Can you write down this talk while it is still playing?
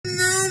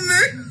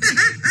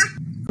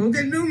Go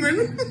get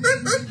Newman.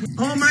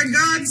 Oh my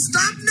God,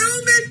 stop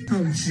Newman.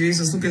 Oh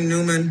Jesus, look at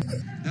Newman.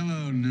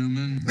 Hello,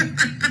 Newman.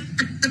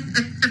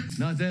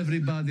 Not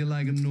everybody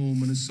like a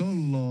Newman is so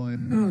loyal.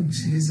 Oh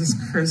Jesus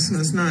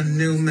Christmas, not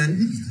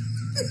Newman.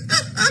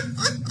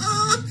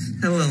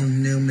 Hello,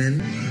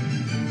 Newman.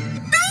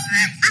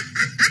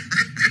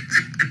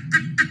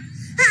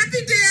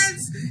 Happy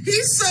Dance,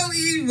 he's so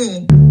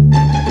evil.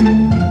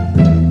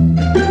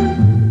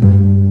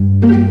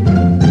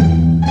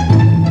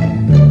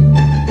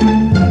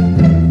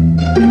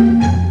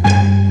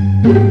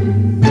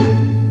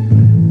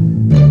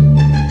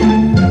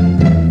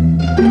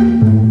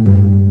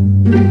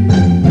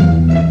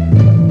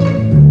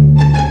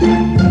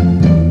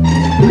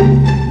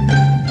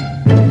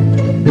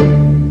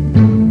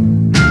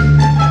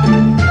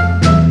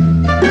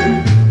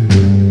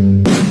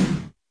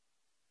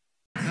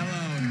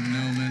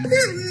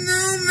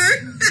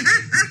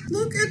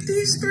 Look at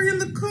these three in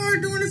the car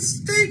doing a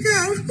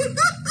stakeout.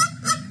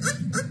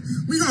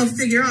 We gonna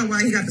figure out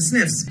why he got the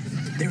sniffs.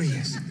 There he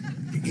is.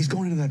 He's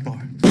going into that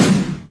bar.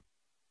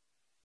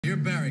 Dear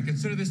Barry,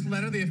 consider this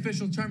letter the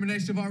official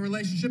termination of our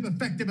relationship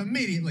effective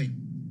immediately!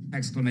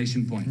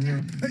 Exclamation point.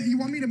 Hey, you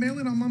want me to mail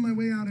it? I'm on my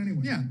way out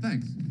anyway. Yeah,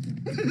 thanks.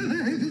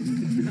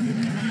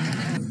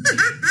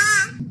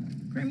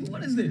 Kramer,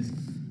 what is this?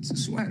 It's a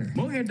sweater.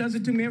 Mohair does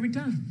it to me every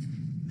time.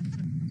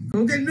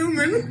 Go get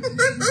Newman.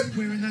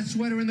 Wearing that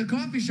sweater in the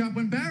coffee shop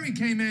when Barry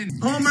came in.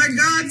 Oh my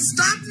God,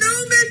 stop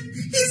Newman.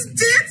 He's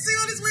dancing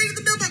on his way to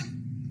the mailbox.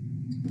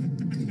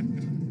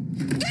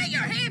 Get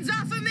your hands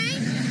off of me!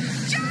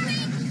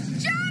 Johnny!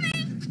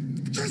 Johnny!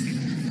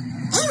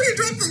 Oh, he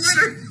dropped the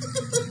letter.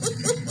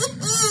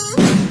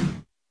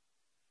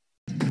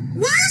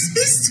 Why is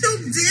he still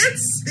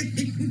dancing?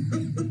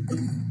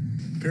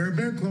 Pair of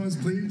bear claws,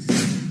 please.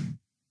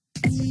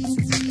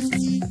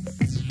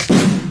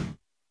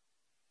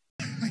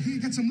 I hear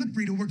you got some lip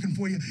reader working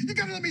for you. You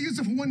gotta let me use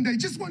it for one day,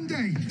 just one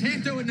day.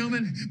 Can't do it,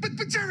 Newman. But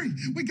Jerry,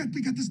 we got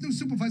this new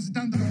supervisor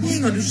down the road. He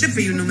ain't gonna do shit for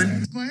you,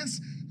 Newman.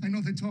 Class, I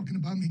know they're talking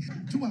about me.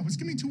 2 hours,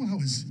 give me 2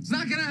 hours. It's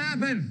not gonna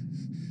happen.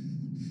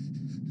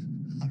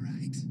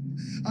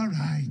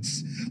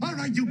 All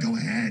right, you go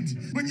ahead.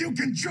 When you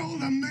control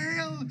the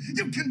mail,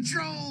 you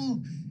control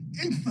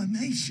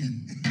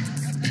information.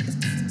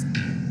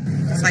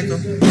 Psycho.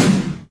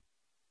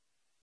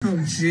 Oh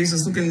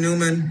Jesus, look at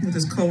Newman with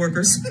his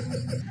coworkers.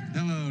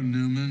 Hello,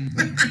 Newman.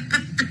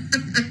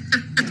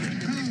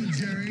 Hello,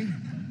 Jerry.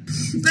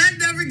 That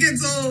never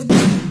gets old.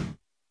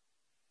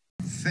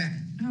 Fat.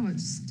 Oh, it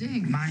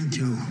stinks. Mine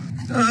too.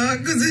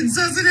 Cause it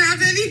doesn't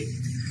have any.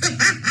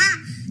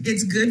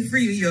 It's good for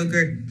you,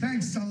 yogurt.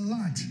 Thanks a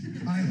lot.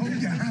 I hope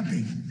you're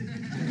happy.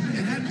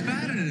 It had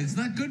fat in it. It's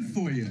not good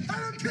for you. I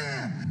don't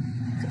care.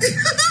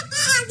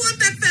 I want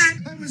that fat.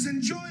 I was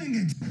enjoying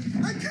it.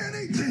 I can't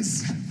eat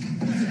this.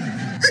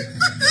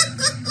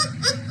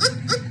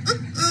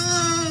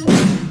 Oh.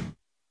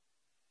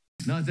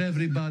 Not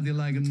everybody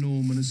like a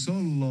Newman is so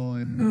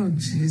loyal. Oh,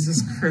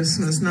 Jesus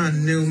Christmas, not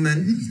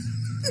Newman.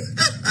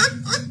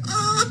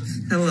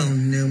 Hello,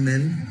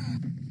 Newman.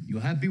 You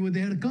happy with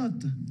the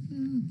haircut?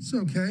 It's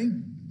okay.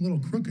 A little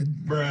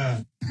crooked.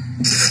 Bruh.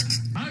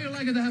 How you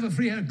like it to have a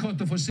free haircut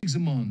for 6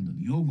 months?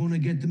 You're gonna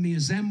get me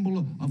a sample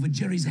of a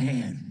Jerry's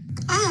hair.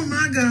 Oh,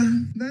 my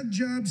God. That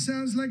job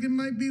sounds like it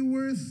might be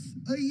worth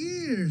a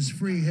year's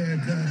free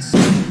haircuts.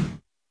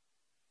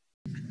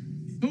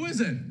 Who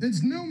is it?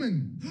 It's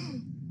Newman.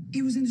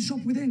 He was in the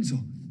shop with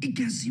Enzo. He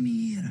can't see me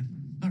here.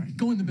 All right,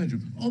 go in the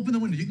bedroom. Open the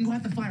window. You can go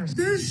out the fire.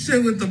 This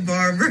shit with the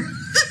barber.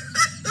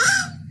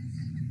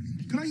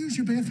 Could I use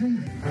your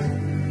bathroom?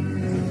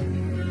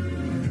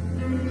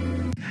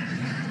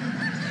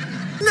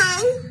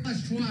 No.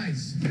 Flush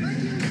twice.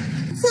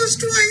 Flush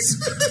twice.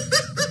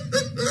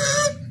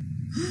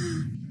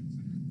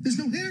 There's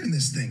no hair in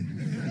this thing.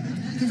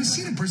 Never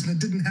seen a person that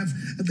didn't have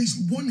at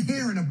least one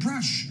hair and a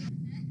brush.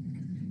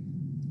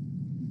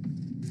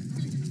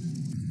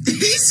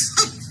 He's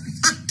so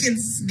fucking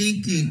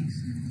sneaky.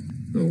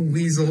 The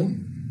weasel.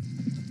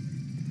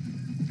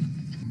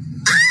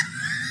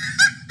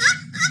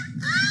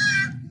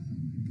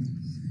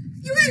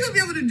 You ain't gonna be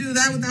able to do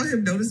that without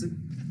him noticing.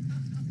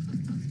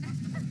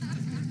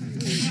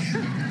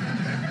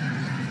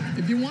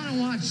 If you want to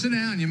watch, sit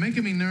down. You're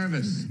making me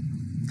nervous.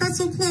 Not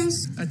so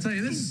close. I tell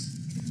you, this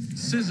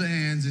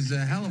Scissorhands is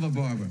a hell of a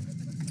barber.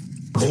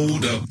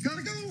 Hold up.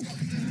 Gotta go. He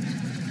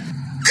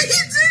did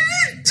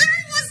it!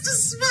 Jerry wants to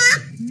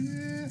smile.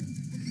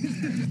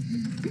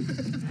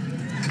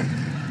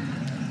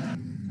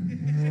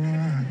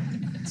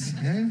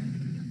 Yeah.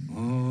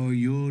 Oh,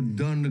 you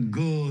done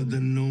good,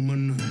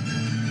 Newman.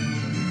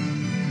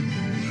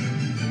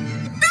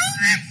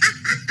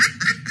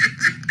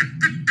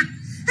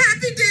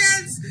 Happy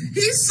Dance.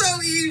 He's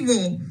so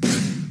evil.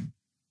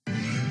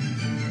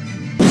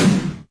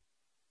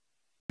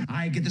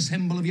 I get the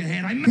symbol of your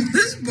hair.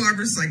 This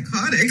barber's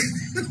psychotic.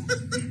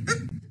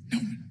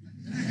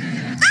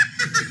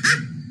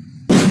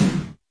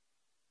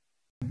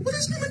 What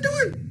is Newman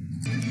doing?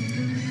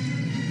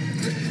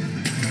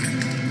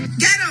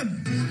 Get him!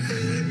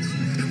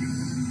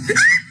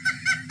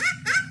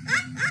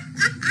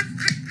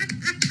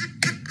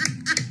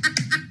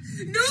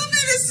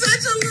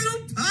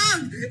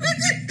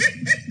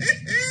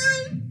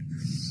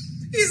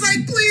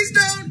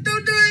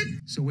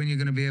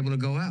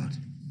 go out.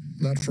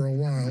 Not for a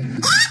while.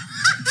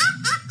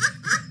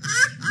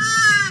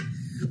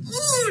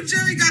 Ooh,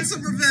 Jerry got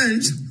some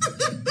revenge.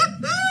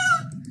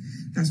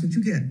 That's what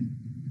you get.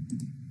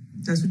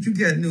 That's what you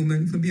get,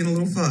 Newman, for being a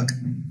little fuck.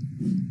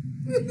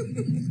 Look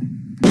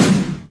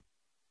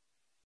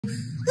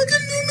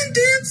at Newman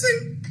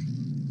dancing.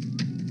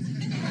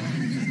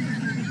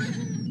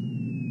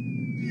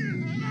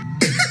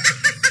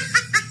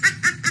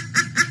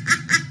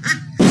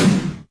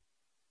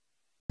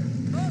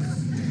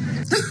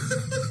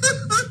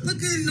 Look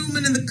at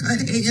Newman in the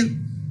cut hating.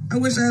 I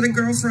wish I had a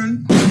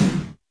girlfriend.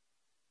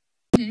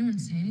 Did anyone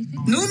say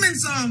anything? Newman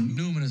song.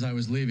 Newman, as I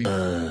was leaving.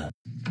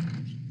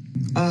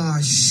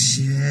 Oh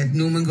shit,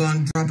 Newman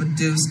gonna drop a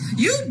deuce.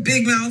 You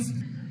big mouth.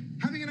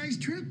 Having a nice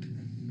trip?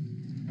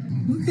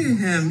 Look at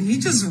him. He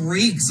just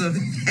reeks of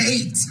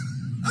hate.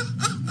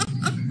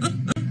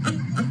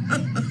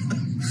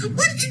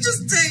 What did you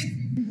just take?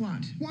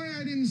 What? Why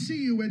I didn't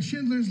see you at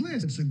Schindler's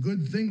List. It's a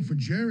good thing for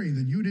Jerry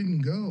that you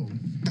didn't go.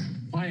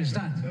 Why is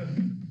that?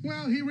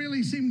 Well, he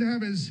really seemed to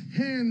have his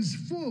hands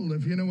full,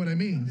 if you know what I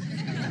mean.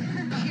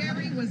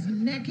 Jerry was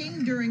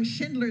necking during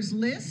Schindler's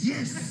List?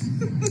 Yes.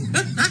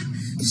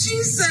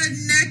 She said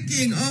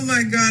necking. Oh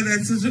my God,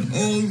 that's such an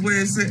old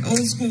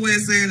school way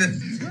of saying it.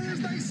 Well, it was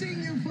nice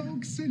seeing you,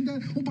 folks. And, oh,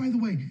 by the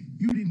way,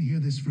 you didn't hear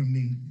this from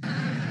me.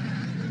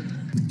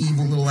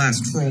 Evil little ass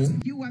troll.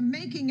 You were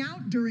making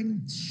out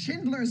during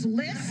Schindler's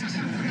List?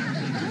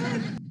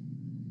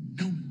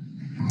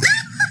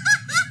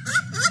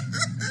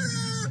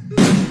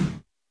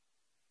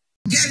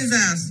 Get his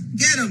ass.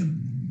 Get him.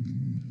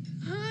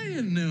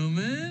 Hiya,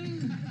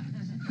 Newman.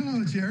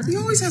 Hello, Jerry. He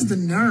always has the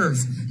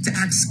nerve to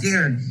act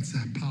scared. It's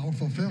a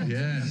powerful film.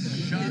 Yes,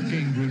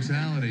 shocking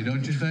brutality,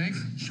 don't you think?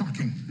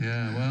 Shocking.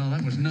 Yeah, well,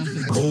 that was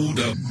nothing. Hold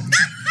up.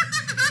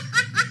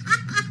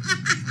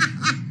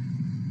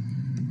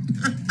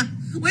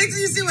 Wait till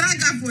you see what I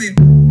got for you.